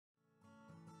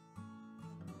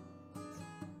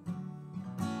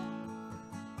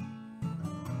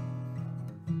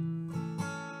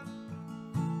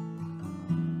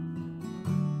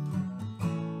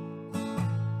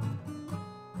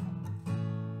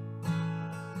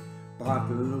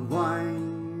bottle of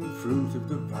wine, fruit of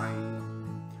the vine.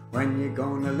 When you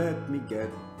gonna let me get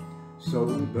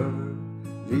sober?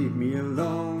 Leave me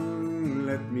alone,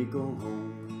 let me go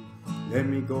home. Let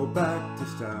me go back to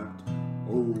start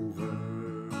over.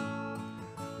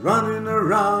 Running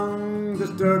around this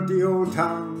dirty old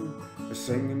town,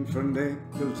 singing for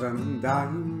nickels and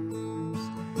dimes.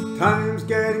 Time's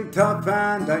getting tough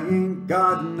and I ain't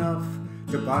got enough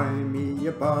to buy me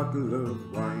a bottle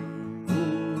of wine.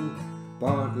 Oh,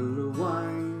 bottle of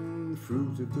wine,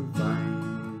 fruit of the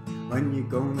vine. When you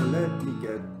gonna let me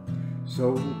get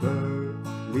sober?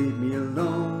 Leave me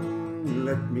alone,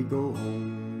 let me go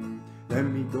home. Let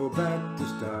me go back to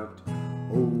start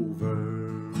over.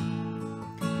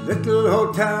 Little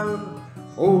hotel,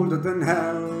 older than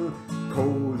hell,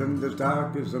 cold and as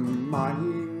dark as a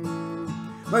mine.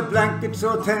 My blanket's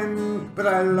so thin, but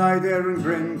I lie there and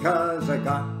grin, 'cause I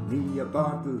got me a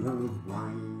bottle of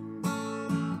wine.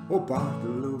 Oh,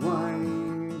 bottle of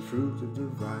wine, fruit of the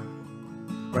vine.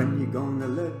 When you gonna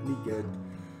let me get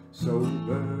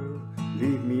sober?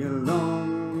 Leave me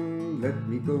alone, let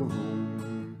me go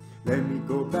home. Let me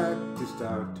go back to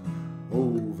start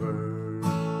over.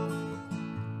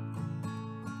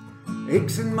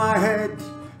 Aches in my head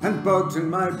and bugs in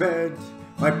my bed,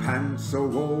 my pants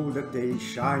so old that they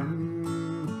shine.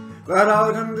 But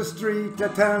out on the street I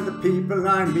tell the people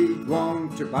I meet,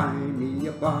 won't you buy me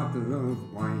a bottle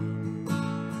of wine?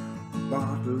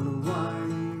 Bottle of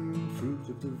wine, fruit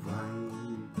of the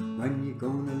vine. When you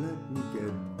gonna let me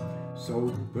get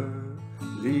sober?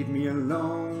 Leave me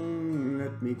alone,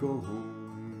 let me go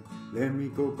home. Let me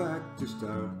go back to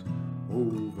start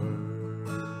over.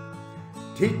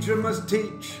 Teacher must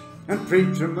teach and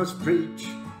preacher must preach,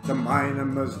 the miner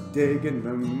must dig in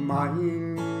the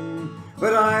mine.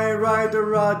 But I ride the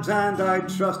rods and I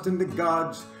trust in the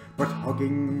gods, but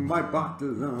hugging my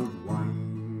bottle of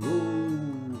wine.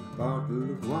 Oh, bottle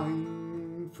of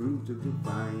wine, fruit of the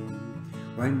vine.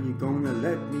 When you gonna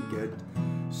let me get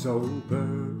sober?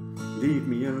 Leave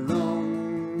me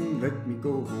alone, let me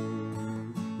go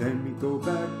home. Let me go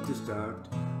back to start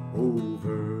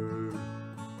over.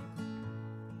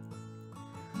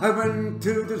 I went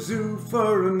to the zoo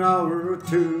for an hour or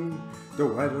two. The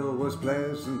weather was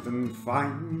pleasant and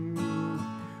fine.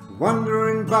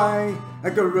 Wandering by,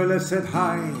 a gorilla said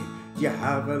hi. Do you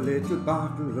have a little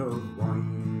bottle of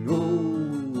wine?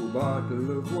 Oh,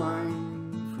 bottle of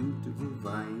wine, fruit of the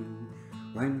vine.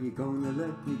 When you gonna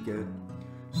let me get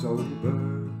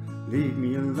sober? Leave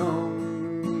me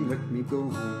alone, let me go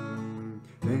home.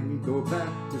 Let me go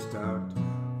back to start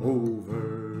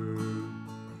over.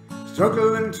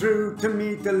 Struggling through to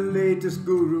meet the latest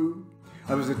guru,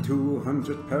 I was a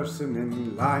 200th person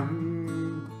in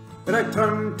line. But I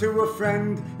turned to a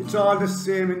friend, it's all the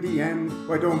same in the end.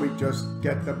 Why don't we just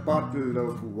get a bottle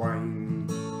of wine?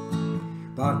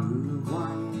 Bottle of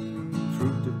wine,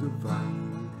 fruit of the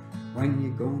vine. When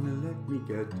you gonna let me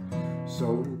get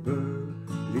sober?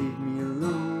 Leave me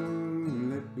alone,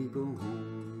 let me go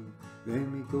home. Let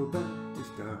me go back to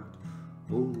start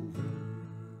over.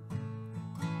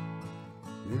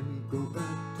 Let me go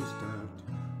back to start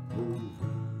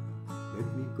over. Let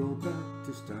me go back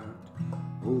to start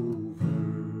over.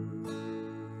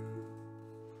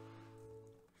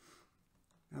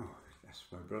 Oh, that's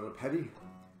my brother Paddy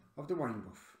of the Wine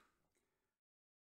Buff.